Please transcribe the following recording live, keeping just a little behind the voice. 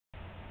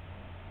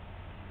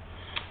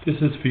This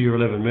is for Year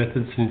 11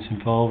 methods and it's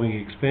involving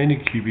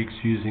expanding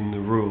cubics using the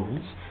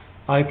rules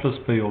a plus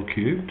b all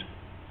cubed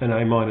and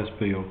a minus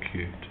b all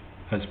cubed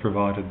as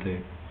provided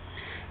there.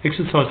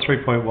 Exercise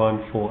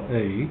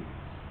 3.14e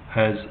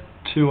has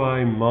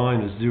 2a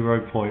minus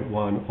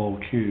 0.1 all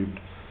cubed.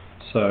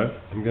 So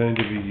I'm going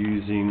to be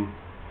using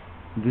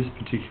this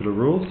particular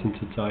rule since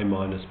it's a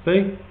minus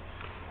b,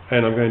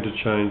 and I'm going to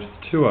change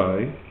the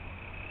 2a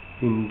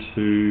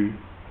into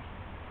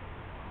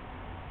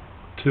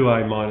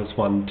 2a minus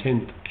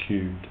 1/10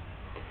 cubed,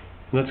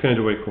 and that's going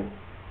to equal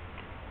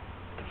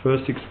the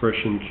first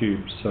expression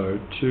cubed, so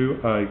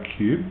 2a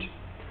cubed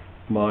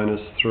minus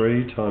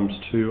 3 times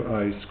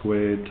 2a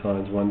squared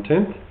times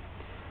 1/10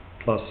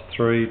 plus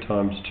 3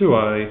 times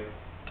 2a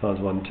times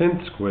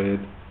 1/10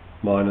 squared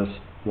minus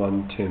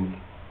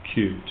 1/10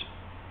 cubed,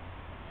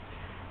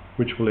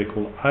 which will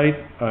equal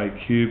 8a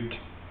cubed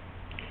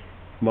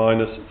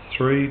minus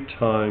 3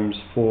 times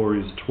 4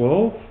 is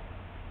 12,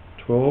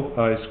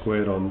 12a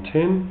squared on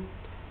 10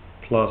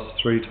 plus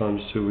 3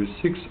 times 2 is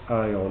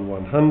 6a on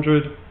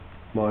 100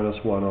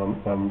 minus 1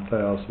 on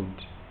 1000,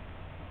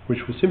 which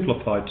will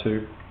simplify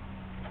to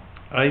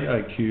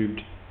 8a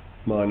cubed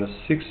minus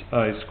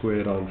 6a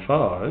squared on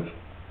 5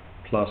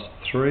 plus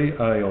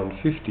 3a on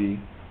 50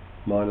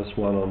 minus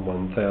 1 on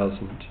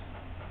 1000.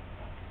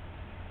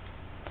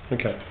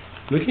 Okay,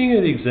 looking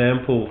at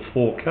example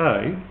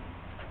 4k,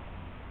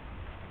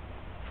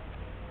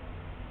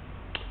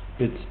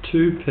 it's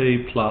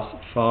 2p plus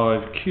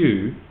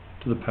 5q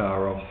to the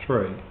power of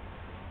 3.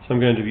 So I'm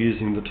going to be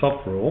using the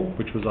top rule,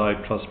 which was a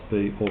plus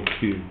b all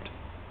cubed.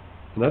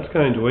 And that's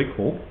going to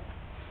equal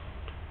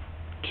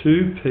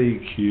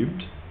 2p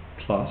cubed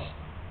plus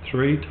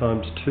 3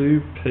 times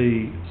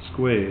 2p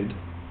squared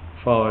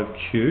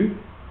 5q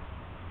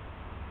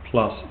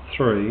plus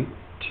 3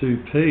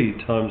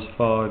 2p times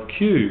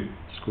 5q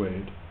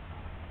squared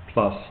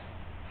plus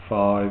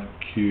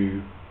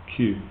 5q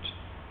cubed,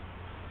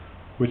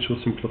 which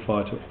will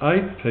simplify to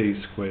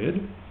 8p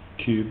squared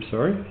cubed,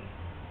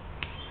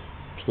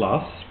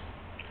 plus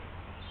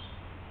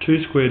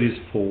 2 squared is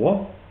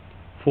 4,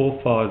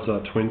 4 5s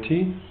are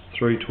 20,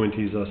 3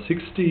 20s are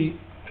 60,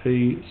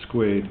 p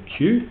squared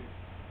q,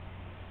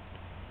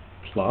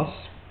 plus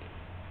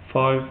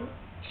 5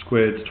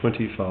 squared is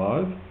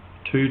 25,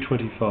 2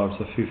 25s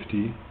are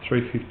 50,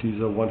 3 50s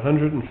are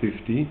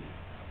 150,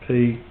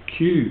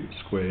 pq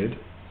squared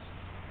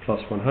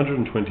plus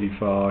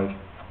 125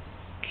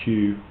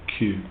 q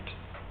cubed.